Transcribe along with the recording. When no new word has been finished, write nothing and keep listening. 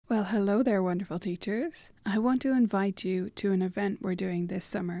Well, hello there, wonderful teachers. I want to invite you to an event we're doing this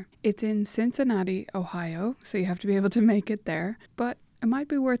summer. It's in Cincinnati, Ohio, so you have to be able to make it there, but it might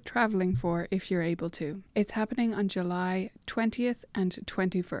be worth traveling for if you're able to. It's happening on July 20th and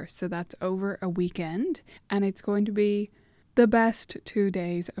 21st, so that's over a weekend, and it's going to be the best 2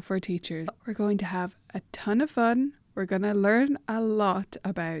 days for teachers. We're going to have a ton of fun. We're going to learn a lot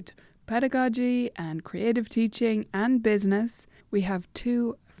about pedagogy and creative teaching and business. We have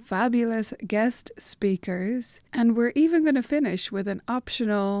 2 fabulous guest speakers, and we're even going to finish with an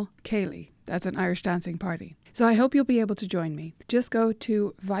optional Ceilidh. That's an Irish dancing party. So I hope you'll be able to join me. Just go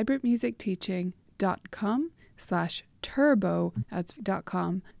to vibrantmusicteaching.com/turbo. That's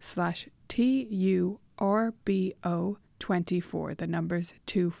 .com/TURBO24. The number's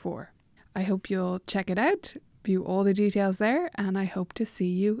 24. I hope you'll check it out, view all the details there, and I hope to see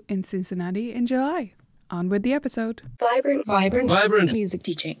you in Cincinnati in July. On with the episode. Vibrant music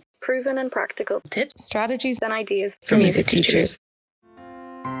teaching. Proven and practical Tips, strategies, and ideas for music teachers.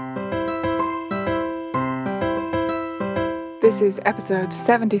 This is episode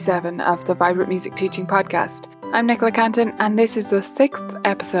 77 of the Vibrant Music Teaching Podcast. I'm Nicola Canton, and this is the 6th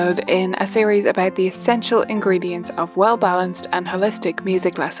episode in a series about the essential ingredients of well-balanced and holistic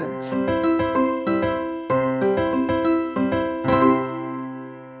music lessons.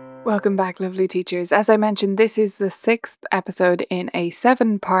 Welcome back, lovely teachers. As I mentioned, this is the 6th episode in a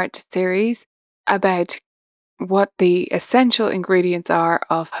 7-part series about what the essential ingredients are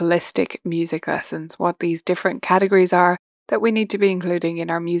of holistic music lessons, what these different categories are that we need to be including in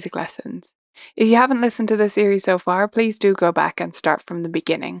our music lessons. If you haven't listened to the series so far, please do go back and start from the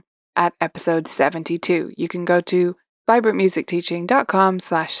beginning at episode 72. You can go to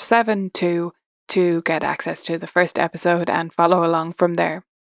vibrantmusicteaching.com/72 to get access to the first episode and follow along from there.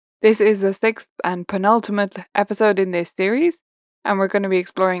 This is the 6th and penultimate episode in this series, and we're going to be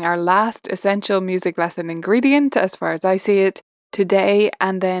exploring our last essential music lesson ingredient, as far as I see it, today,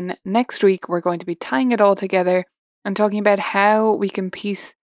 and then next week we're going to be tying it all together and talking about how we can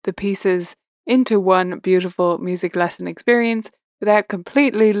piece the pieces into one beautiful music lesson experience without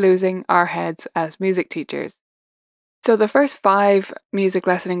completely losing our heads as music teachers. So the first 5 music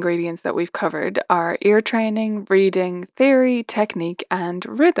lesson ingredients that we've covered are ear training, reading, theory, technique, and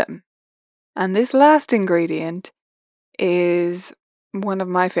rhythm. And this last ingredient is one of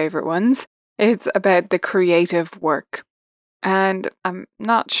my favorite ones. It's about the creative work. And I'm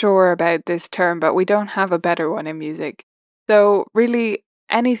not sure about this term, but we don't have a better one in music. So really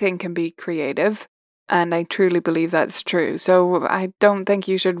anything can be creative. And I truly believe that's true. So I don't think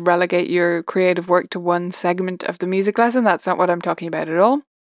you should relegate your creative work to one segment of the music lesson. That's not what I'm talking about at all.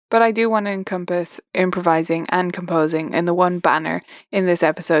 But I do want to encompass improvising and composing in the one banner in this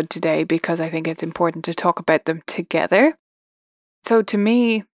episode today because I think it's important to talk about them together. So to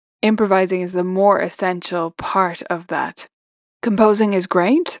me, improvising is the more essential part of that. Composing is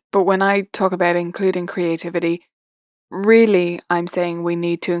great, but when I talk about including creativity, really, I'm saying we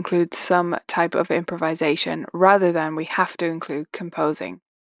need to include some type of improvisation rather than we have to include composing.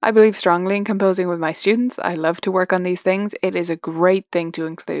 I believe strongly in composing with my students. I love to work on these things. It is a great thing to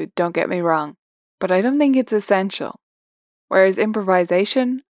include, don't get me wrong, but I don't think it's essential. Whereas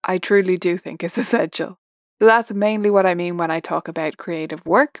improvisation, I truly do think is essential. So that's mainly what I mean when I talk about creative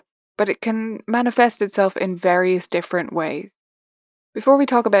work, but it can manifest itself in various different ways. Before we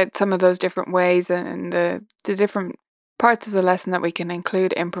talk about some of those different ways and the different parts of the lesson that we can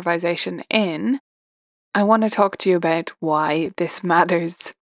include improvisation in, I want to talk to you about why this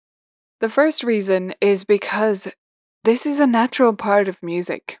matters. The first reason is because this is a natural part of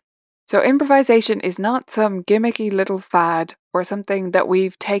music. So improvisation is not some gimmicky little fad or something that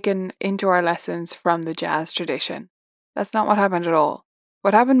we've taken into our lessons from the jazz tradition. That's not what happened at all.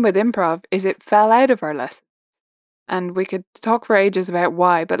 What happened with improv is it fell out of our lessons. And we could talk for ages about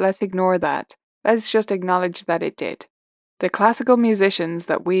why, but let's ignore that. Let's just acknowledge that it did. The classical musicians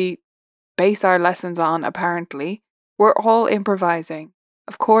that we base our lessons on, apparently, were all improvising.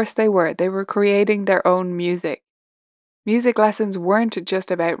 Of course they were. They were creating their own music. Music lessons weren't just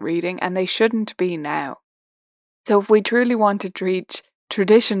about reading, and they shouldn't be now. So if we truly want to teach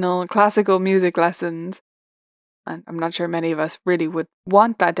traditional classical music lessons, and I'm not sure many of us really would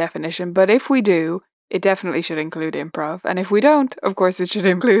want that definition, but if we do, it definitely should include improv. And if we don't, of course it should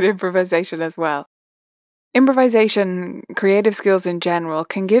include improvisation as well. Improvisation, creative skills in general,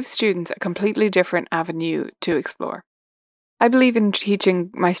 can give students a completely different avenue to explore. I believe in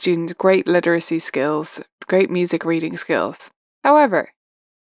teaching my students great literacy skills, great music reading skills. However,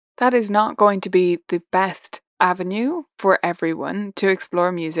 that is not going to be the best avenue for everyone to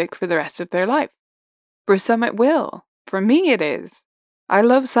explore music for the rest of their life. For some it will. For me it is. I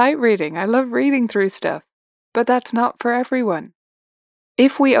love sight reading. I love reading through stuff. But that's not for everyone.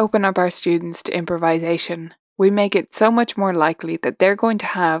 If we open up our students to improvisation, we make it so much more likely that they're going to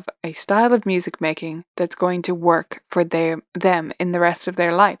have a style of music making that's going to work for them in the rest of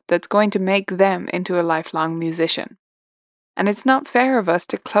their life, that's going to make them into a lifelong musician. And it's not fair of us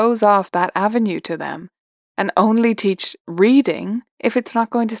to close off that avenue to them and only teach reading if it's not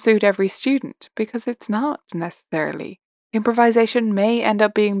going to suit every student, because it's not necessarily. Improvisation may end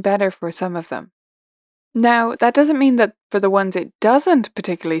up being better for some of them. Now, that doesn't mean that for the ones it doesn't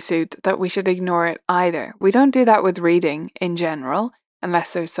particularly suit, that we should ignore it either. We don't do that with reading in general,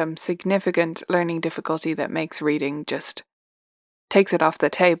 unless there's some significant learning difficulty that makes reading just takes it off the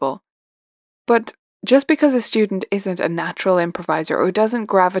table. But just because a student isn't a natural improviser or doesn't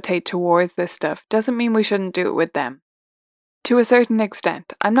gravitate towards this stuff doesn't mean we shouldn't do it with them. To a certain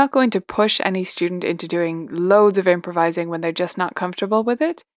extent, I'm not going to push any student into doing loads of improvising when they're just not comfortable with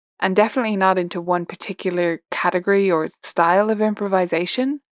it, and definitely not into one particular category or style of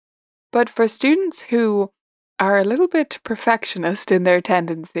improvisation. But for students who are a little bit perfectionist in their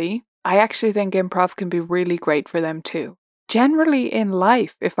tendency, I actually think improv can be really great for them too. Generally in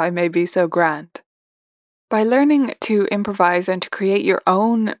life, if I may be so grand. By learning to improvise and to create your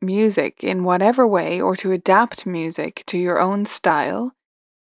own music in whatever way, or to adapt music to your own style,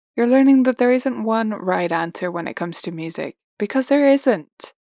 you're learning that there isn't one right answer when it comes to music, because there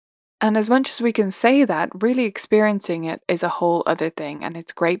isn't. And as much as we can say that, really experiencing it is a whole other thing, and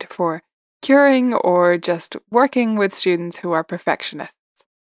it's great for curing or just working with students who are perfectionists.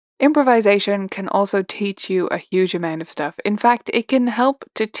 Improvisation can also teach you a huge amount of stuff. In fact, it can help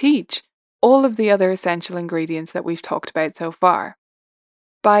to teach all of the other essential ingredients that we've talked about so far.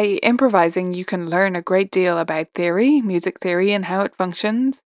 By improvising, you can learn a great deal about theory, music theory, and how it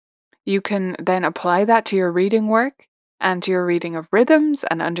functions. You can then apply that to your reading work and to your reading of rhythms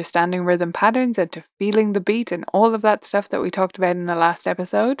and understanding rhythm patterns and to feeling the beat and all of that stuff that we talked about in the last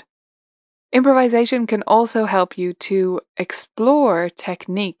episode. Improvisation can also help you to explore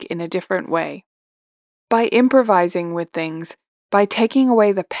technique in a different way. By improvising with things, by taking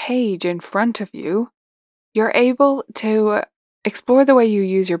away the page in front of you, you're able to explore the way you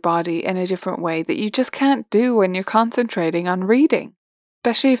use your body in a different way that you just can't do when you're concentrating on reading,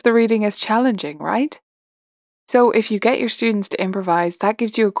 especially if the reading is challenging, right? So if you get your students to improvise, that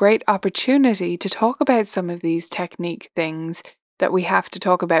gives you a great opportunity to talk about some of these technique things that we have to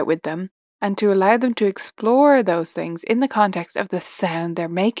talk about with them, and to allow them to explore those things in the context of the sound they're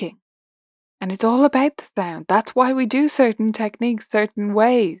making. And it's all about the sound. That's why we do certain techniques certain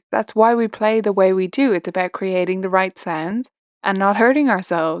ways. That's why we play the way we do. It's about creating the right sounds and not hurting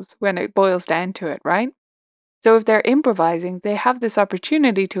ourselves when it boils down to it, right? So if they're improvising, they have this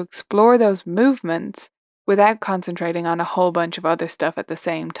opportunity to explore those movements without concentrating on a whole bunch of other stuff at the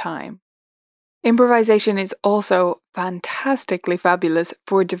same time. Improvisation is also fantastically fabulous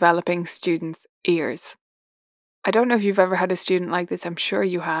for developing students' ears. I don't know if you've ever had a student like this, I'm sure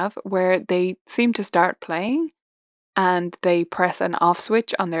you have, where they seem to start playing and they press an off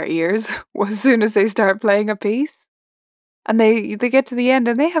switch on their ears as soon as they start playing a piece. And they get to the end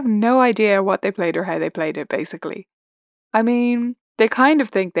and they have no idea what they played or how they played it, basically. I mean, they kind of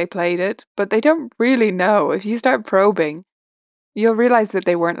think they played it, but they don't really know. If you start probing, you'll realize that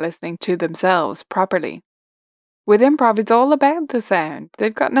they weren't listening to themselves properly. With improv, it's all about the sound.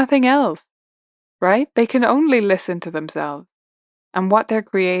 They've got nothing else, right? They can only listen to themselves and what they're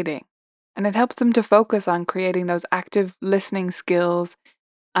creating. And it helps them to focus on creating those active listening skills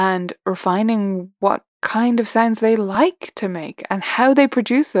and refining what kind of sounds they like to make and how they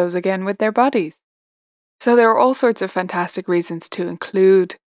produce those again with their bodies. So there are all sorts of fantastic reasons to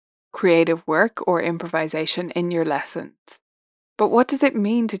include creative work or improvisation in your lessons. But what does it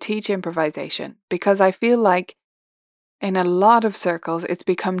mean to teach improvisation? Because I feel like in a lot of circles, it's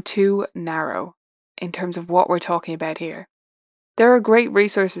become too narrow in terms of what we're talking about here. There are great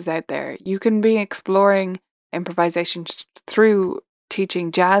resources out there. You can be exploring improvisation through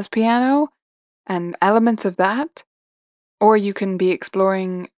teaching jazz piano and elements of that, or you can be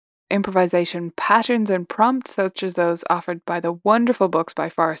exploring improvisation patterns and prompts such as those offered by the wonderful books by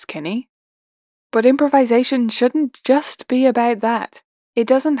Forrest Kinney. But improvisation shouldn't just be about that. It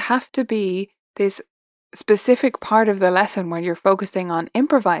doesn't have to be this specific part of the lesson where you're focusing on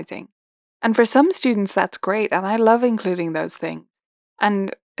improvising. And for some students, that's great, and I love including those things.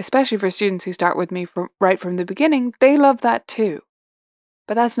 And especially for students who start with me right from the beginning, they love that too.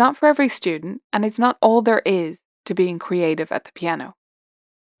 But that's not for every student, and it's not all there is to being creative at the piano.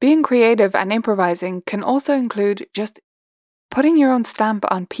 Being creative and improvising can also include just putting your own stamp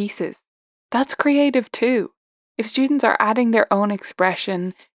on pieces. That's creative too. If students are adding their own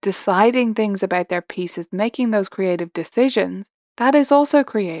expression, deciding things about their pieces, making those creative decisions, that is also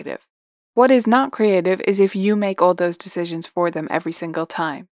creative. What is not creative is if you make all those decisions for them every single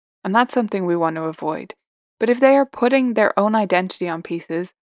time. And that's something we want to avoid. But if they are putting their own identity on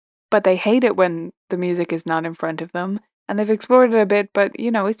pieces, but they hate it when the music is not in front of them, and they've explored it a bit, but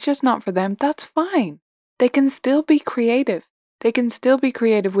it's just not for them, that's fine. They can still be creative. They can still be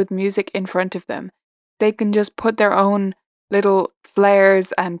creative with music in front of them. They can just put their own little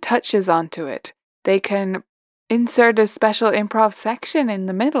flares and touches onto it. They can insert a special improv section in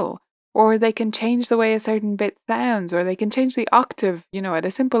the middle, or they can change the way a certain bit sounds, or they can change the octave, at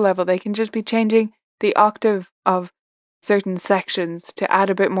a simple level. They can just be changing the octave of certain sections to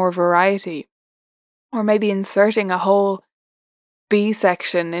add a bit more variety, or maybe inserting a whole B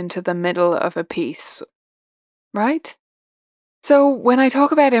section into the middle of a piece, right? So when I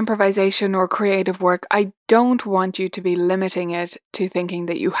talk about improvisation or creative work, I don't want you to be limiting it to thinking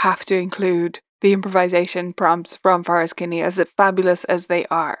that you have to include the improvisation prompts from Forrest Kinney, as fabulous as they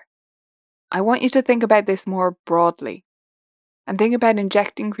are. I want you to think about this more broadly and think about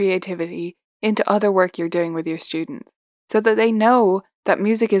injecting creativity into other work you're doing with your students so that they know that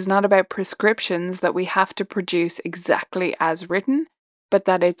music is not about prescriptions that we have to produce exactly as written, but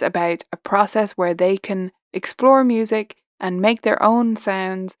that it's about a process where they can explore music and make their own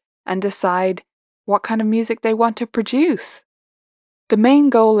sounds and decide what kind of music they want to produce. The main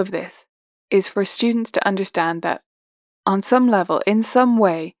goal of this is for students to understand that on some level, in some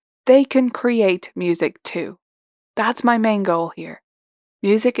way, they can create music too. That's my main goal here.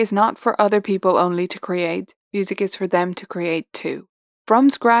 Music is not for other people only to create. Music is for them to create too. From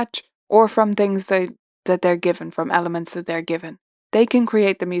scratch or from things that they're given, from elements that they're given. They can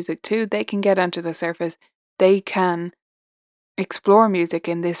create the music too. They can get onto the surface. They can explore music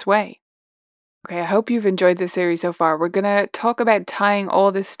in this way. Okay, I hope you've enjoyed this series so far. We're going to talk about tying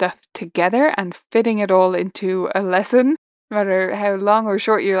all this stuff together and fitting it all into a lesson, no matter how long or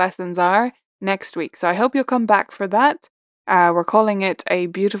short your lessons are, next week. So I hope you'll come back for that. We're calling it a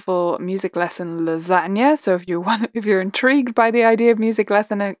beautiful music lesson lasagna. So if you're intrigued by the idea of music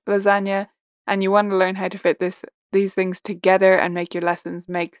lesson lasagna and you want to learn how to fit these things together and make your lessons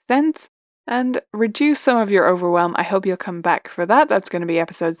make sense and reduce some of your overwhelm, I hope you'll come back for that. That's going to be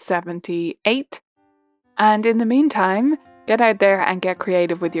episode 78. And in the meantime, get out there and get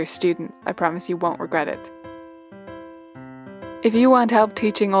creative with your students. I promise you won't regret it. If you want help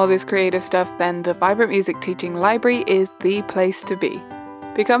teaching all this creative stuff, then the Vibrant Music Teaching Library is the place to be.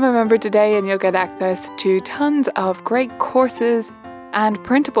 Become a member today and you'll get access to tons of great courses and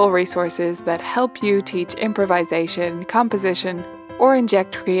printable resources that help you teach improvisation, composition, or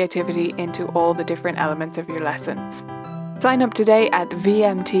inject creativity into all the different elements of your lessons. Sign up today at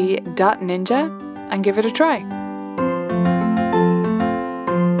vmt.ninja and give it a try.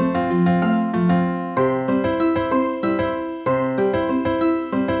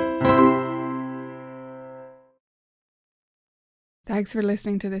 Thanks for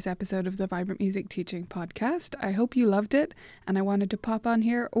listening to this episode of the Vibrant Music Teaching Podcast. I hope you loved it, and I wanted to pop on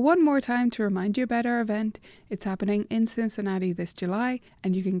here one more time to remind you about our event. It's happening in Cincinnati this July,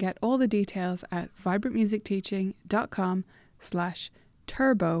 and you can get all the details at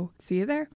vibrantmusicteaching.com/turbo. See you there.